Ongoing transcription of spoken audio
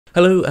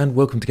Hello and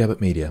welcome to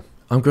Gabbett Media.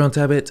 I'm Grant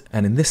Abbott,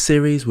 and in this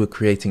series we're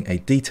creating a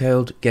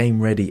detailed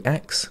game-ready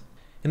axe.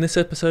 In this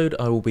episode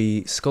I will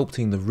be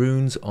sculpting the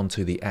runes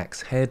onto the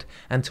axe head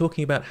and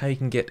talking about how you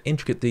can get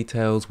intricate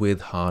details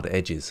with hard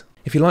edges.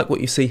 If you like what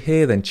you see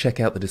here, then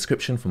check out the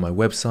description for my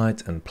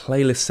website and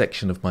playlist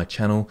section of my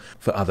channel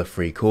for other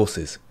free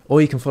courses.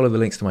 Or you can follow the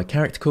links to my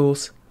character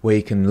course, where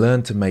you can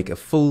learn to make a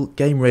full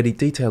game-ready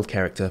detailed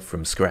character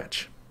from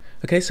scratch.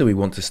 Okay, so we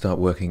want to start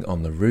working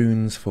on the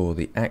runes for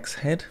the axe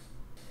head.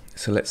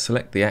 So let's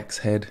select the axe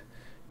head,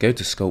 go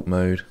to sculpt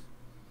mode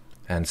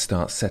and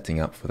start setting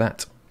up for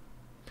that.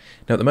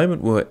 Now at the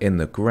moment we're in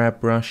the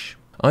grab brush.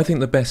 I think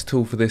the best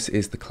tool for this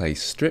is the clay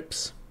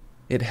strips.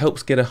 It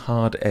helps get a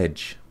hard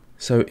edge.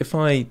 So if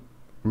I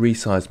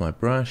resize my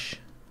brush,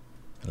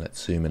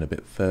 let's zoom in a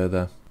bit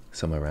further,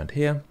 somewhere around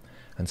here,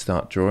 and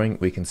start drawing,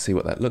 we can see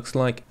what that looks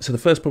like. So the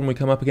first problem we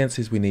come up against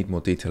is we need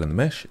more detail in the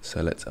mesh,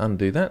 so let's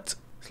undo that.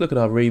 Let's look at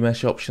our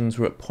remesh options.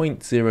 We're at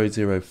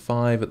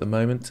 0.005 at the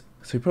moment.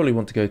 So we probably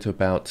want to go to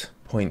about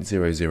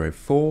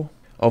 0.004.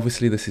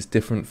 Obviously this is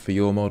different for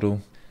your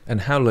model,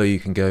 and how low you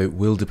can go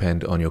will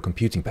depend on your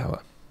computing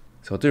power.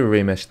 So I'll do a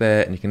remesh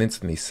there and you can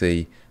instantly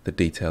see the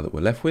detail that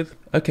we're left with.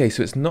 Okay,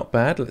 so it's not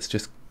bad. Let's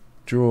just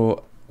draw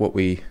what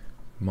we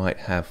might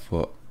have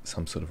for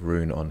some sort of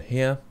rune on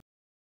here.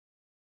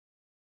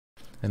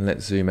 And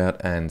let's zoom out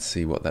and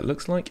see what that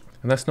looks like.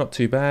 And that's not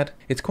too bad.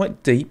 It's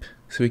quite deep,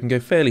 so we can go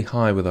fairly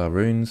high with our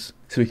runes.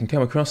 So we can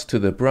come across to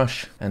the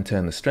brush and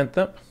turn the strength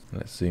up.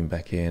 Let's zoom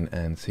back in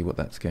and see what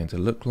that's going to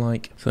look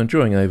like. So I'm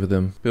drawing over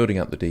them, building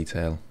up the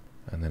detail,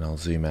 and then I'll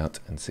zoom out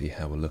and see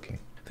how we're looking.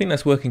 I think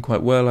that's working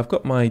quite well. I've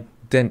got my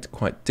dent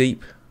quite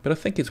deep, but I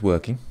think it's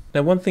working.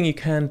 Now one thing you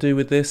can do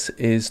with this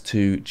is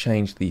to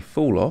change the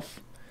fall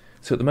off.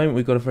 So at the moment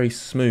we've got a very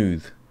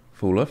smooth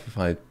fall off. If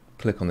I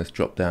click on this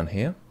drop down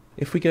here,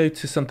 if we go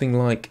to something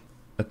like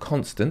a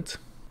constant,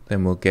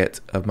 then we'll get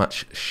a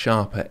much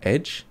sharper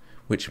edge,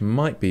 which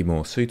might be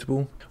more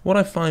suitable. What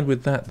I find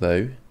with that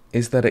though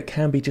is that it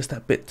can be just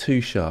that bit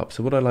too sharp.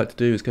 So what I like to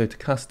do is go to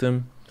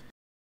custom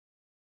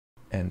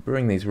and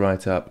bring these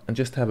right up and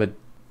just have a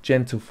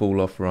gentle fall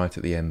off right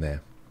at the end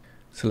there.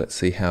 So let's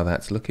see how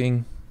that's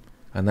looking,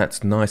 and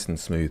that's nice and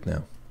smooth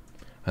now,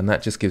 and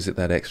that just gives it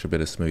that extra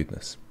bit of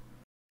smoothness.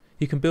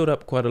 You can build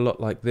up quite a lot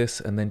like this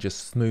and then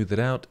just smooth it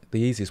out.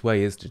 The easiest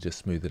way is to just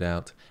smooth it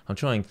out. I'm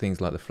trying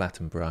things like the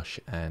flatten brush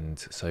and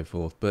so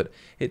forth, but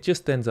it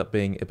just ends up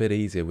being a bit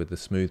easier with the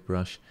smooth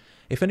brush.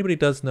 If anybody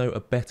does know a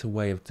better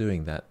way of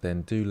doing that,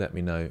 then do let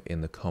me know in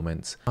the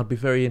comments. I'd be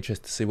very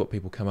interested to see what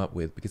people come up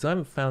with, because I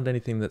haven't found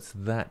anything that's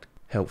that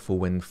helpful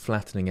when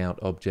flattening out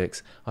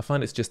objects. I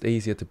find it's just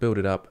easier to build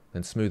it up,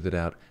 then smooth it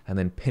out, and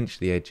then pinch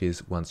the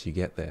edges once you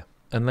get there.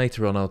 And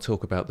later on I'll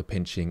talk about the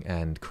pinching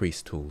and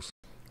crease tools.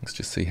 Let's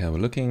just see how we're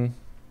looking.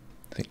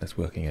 I think that's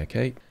working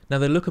okay. Now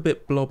they look a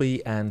bit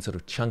blobby and sort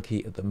of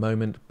chunky at the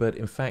moment, but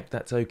in fact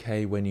that's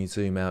okay when you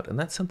zoom out, and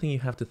that's something you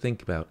have to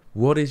think about.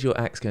 What is your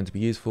axe going to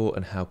be used for,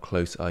 and how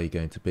close are you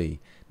going to be?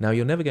 Now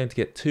you're never going to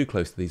get too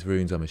close to these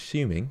runes, I'm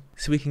assuming,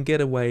 so we can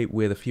get away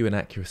with a few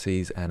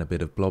inaccuracies and a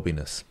bit of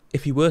blobbiness.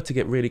 If you were to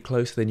get really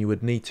close, then you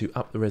would need to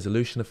up the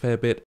resolution a fair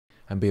bit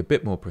and be a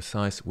bit more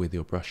precise with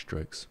your brush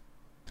strokes.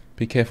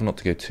 Be careful not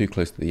to go too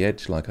close to the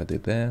edge like I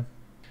did there.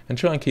 And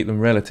try and keep them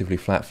relatively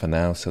flat for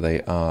now so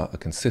they are a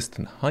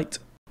consistent height.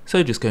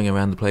 So just going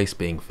around the place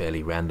being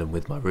fairly random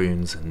with my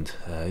runes and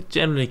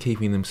generally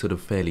keeping them sort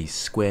of fairly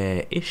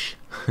square-ish.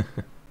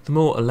 The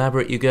more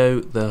elaborate you go,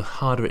 the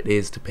harder it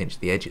is to pinch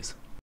the edges.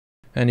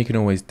 And you can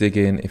always dig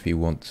in if you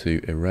want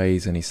to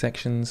erase any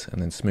sections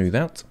and then smooth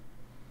out.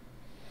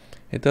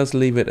 It does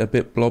leave it a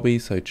bit blobby,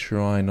 so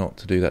try not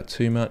to do that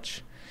too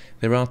much.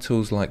 There are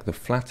tools like the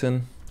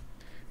flatten,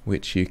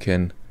 which you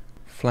can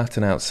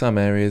flatten out some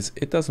areas.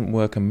 It doesn't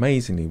work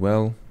amazingly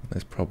well.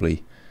 There's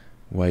probably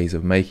ways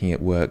of making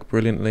it work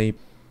brilliantly.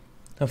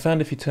 I found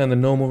if you turn the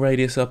normal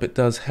radius up, it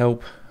does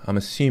help. I'm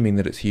assuming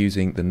that it's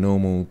using the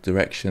normal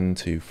direction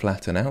to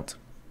flatten out.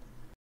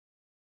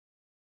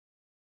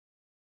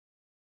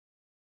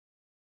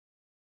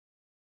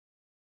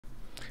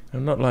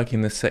 I'm not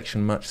liking this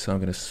section much, so I'm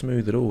going to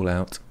smooth it all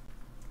out.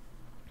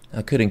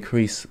 I could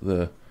increase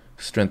the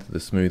strength of the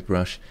smooth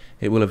brush.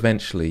 It will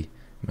eventually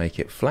make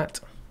it flat.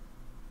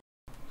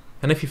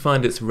 And if you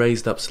find it's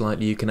raised up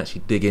slightly, you can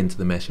actually dig into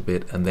the mesh a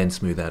bit and then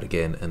smooth out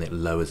again, and it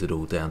lowers it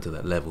all down to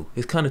that level.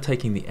 It's kind of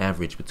taking the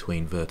average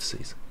between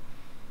vertices.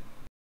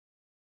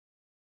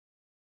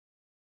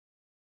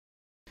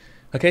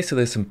 Okay, so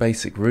there's some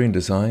basic rune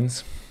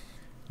designs.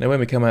 Now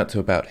when we come out to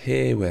about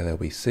here where they'll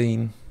be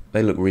seen,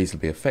 they look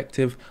reasonably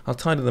effective. I'll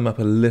tidy them up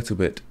a little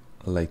bit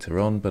later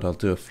on, but I'll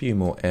do a few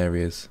more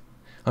areas.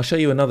 I'll show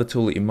you another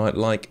tool that you might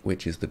like,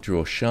 which is the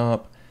Draw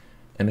Sharp.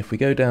 And if we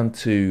go down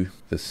to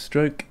the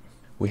stroke,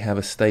 we have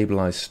a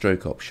stabilized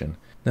stroke option.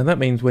 Now that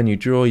means when you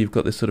draw, you've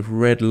got this sort of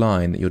red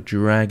line that you're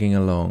dragging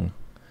along,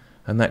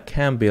 and that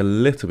can be a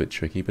little bit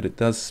tricky, but it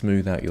does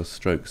smooth out your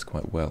strokes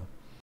quite well.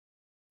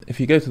 If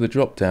you go to the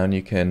drop down,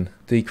 you can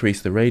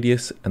decrease the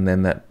radius, and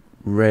then that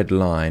red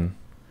line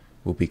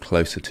will be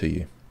closer to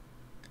you.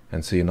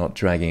 and so you're not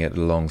dragging it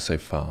along so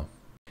far.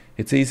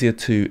 It's easier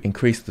to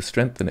increase the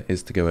strength than it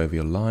is to go over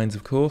your lines,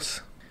 of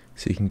course,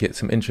 so you can get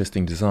some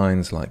interesting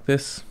designs like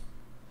this.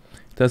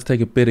 It does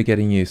take a bit of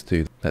getting used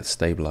to, that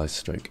stabilized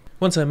stroke.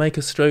 Once I make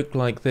a stroke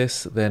like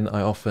this, then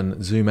I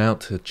often zoom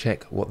out to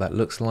check what that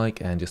looks like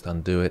and just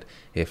undo it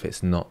if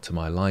it's not to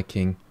my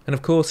liking. And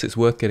of course it's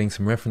worth getting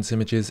some reference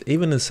images,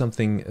 even as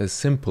something as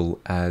simple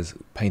as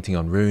painting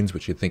on runes,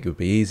 which you'd think would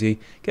be easy.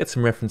 Get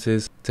some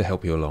references to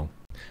help you along.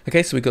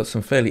 Okay, so we've got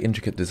some fairly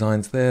intricate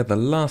designs there. The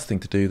last thing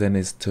to do then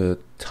is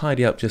to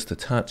tidy up just a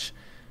touch,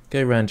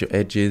 go around your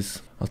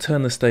edges. I'll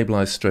turn the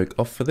stabilized stroke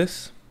off for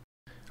this.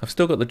 I've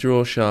still got the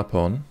draw sharp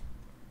on,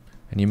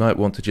 and you might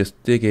want to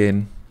just dig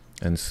in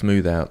and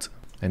smooth out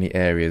any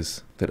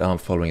areas that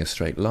aren't following a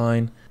straight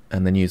line,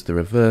 and then use the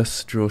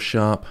reverse draw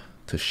sharp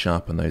to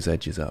sharpen those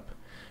edges up.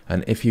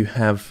 And if you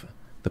have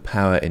the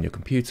power in your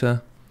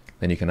computer,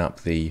 then you can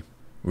up the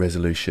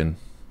resolution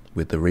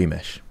with the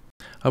remesh.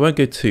 I won't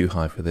go too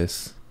high for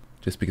this,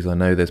 just because I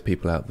know there's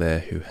people out there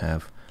who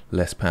have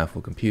less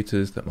powerful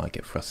computers that might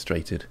get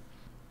frustrated.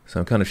 So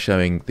I'm kind of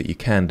showing that you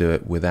can do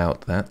it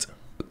without that.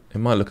 It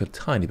might look a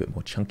tiny bit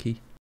more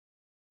chunky.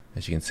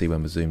 As you can see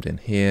when we're zoomed in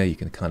here, you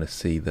can kind of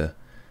see the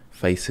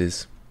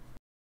faces.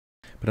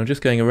 But I'm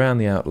just going around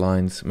the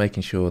outlines,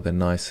 making sure they're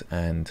nice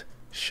and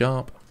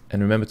sharp.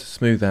 And remember to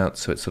smooth out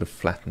so it sort of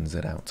flattens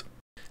it out.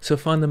 So I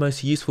find the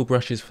most useful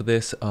brushes for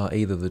this are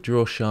either the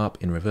draw sharp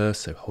in reverse,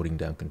 so holding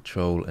down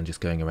control and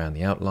just going around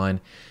the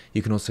outline.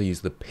 You can also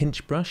use the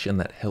pinch brush, and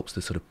that helps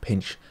to sort of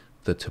pinch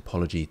the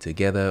topology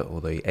together,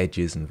 or the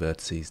edges and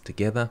vertices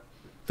together.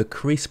 The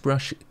crease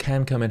brush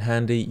can come in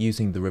handy,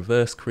 using the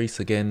reverse crease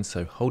again,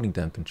 so holding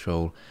down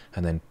control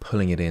and then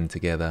pulling it in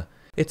together.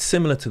 It's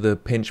similar to the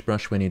pinch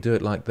brush when you do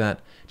it like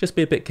that. Just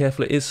be a bit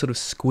careful, it is sort of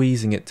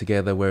squeezing it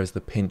together, whereas the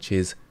pinch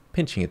is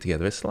pinching it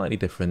together. It's slightly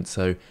different,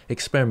 so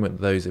experiment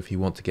with those if you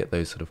want to get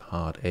those sort of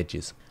hard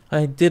edges.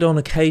 I did on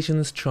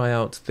occasions try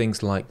out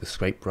things like the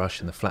scrape brush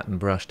and the flatten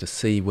brush to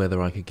see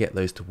whether I could get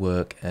those to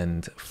work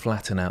and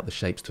flatten out the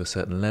shapes to a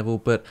certain level,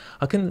 but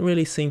I couldn't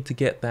really seem to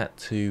get that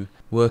to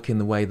work in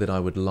the way that I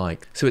would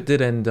like. So it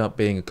did end up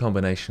being a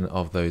combination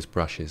of those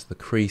brushes, the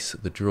crease,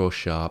 the draw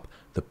sharp,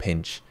 the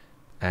pinch,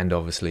 and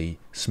obviously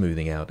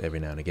smoothing out every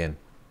now and again.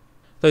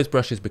 Those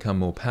brushes become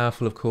more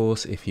powerful, of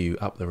course, if you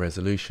up the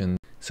resolution.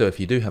 So if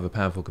you do have a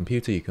powerful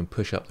computer, you can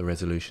push up the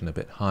resolution a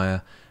bit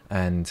higher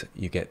and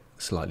you get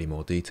slightly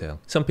more detail.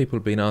 Some people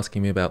have been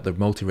asking me about the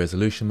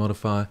multi-resolution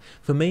modifier.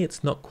 For me,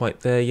 it's not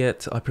quite there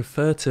yet. I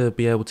prefer to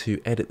be able to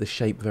edit the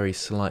shape very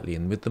slightly,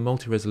 and with the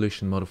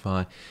multi-resolution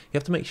modifier, you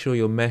have to make sure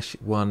your mesh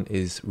one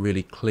is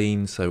really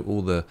clean, so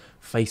all the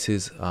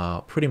faces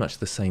are pretty much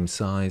the same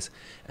size,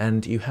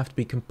 and you have to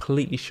be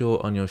completely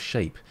sure on your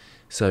shape.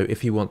 So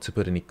if you want to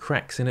put any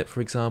cracks in it,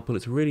 for example,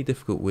 it's really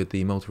difficult with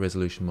the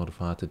multi-resolution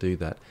modifier to do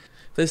that.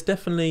 There's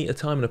definitely a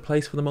time and a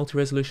place for the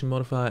multi-resolution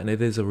modifier, and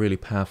it is a really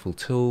powerful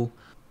tool.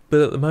 But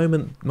at the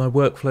moment, my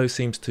workflow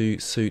seems to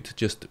suit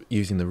just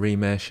using the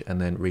remesh and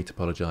then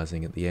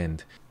retopologizing at the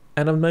end.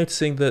 And I'm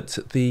noticing that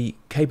the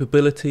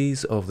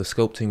capabilities of the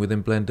sculpting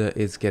within Blender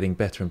is getting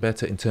better and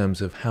better in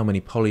terms of how many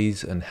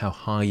polys and how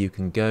high you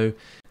can go.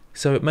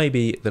 So it may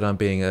be that I'm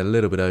being a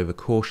little bit over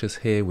cautious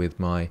here with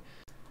my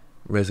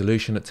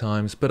resolution at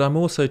times, but I'm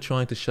also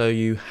trying to show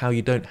you how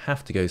you don't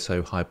have to go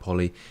so high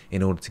poly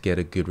in order to get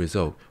a good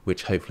result,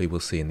 which hopefully we'll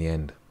see in the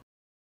end.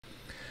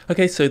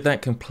 Okay, so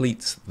that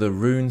completes the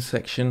rune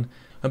section,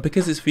 and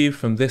because it's viewed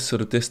from this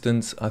sort of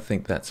distance, I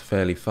think that's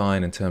fairly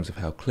fine in terms of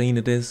how clean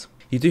it is.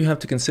 You do have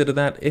to consider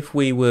that if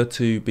we were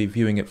to be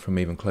viewing it from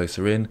even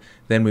closer in,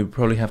 then we would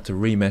probably have to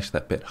remesh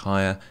that bit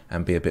higher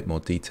and be a bit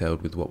more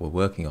detailed with what we're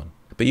working on.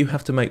 But you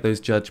have to make those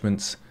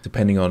judgments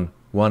depending on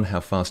 1, how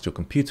fast your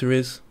computer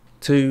is,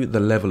 2, the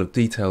level of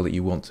detail that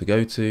you want to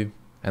go to,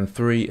 and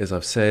 3, as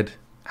I've said,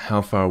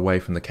 how far away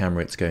from the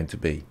camera it's going to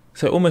be.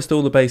 So almost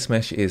all the base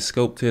mesh is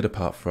sculpted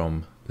apart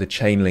from the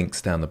chain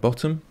links down the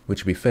bottom,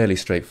 which will be fairly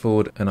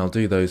straightforward, and I'll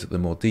do those at the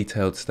more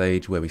detailed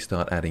stage where we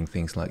start adding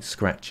things like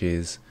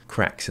scratches,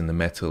 cracks in the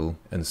metal,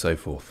 and so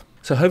forth.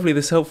 So hopefully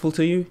this is helpful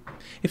to you.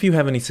 If you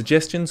have any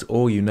suggestions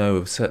or you know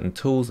of certain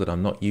tools that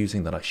I'm not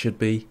using that I should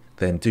be,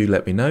 then do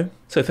let me know.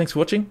 So thanks for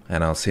watching,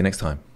 and I'll see you next time.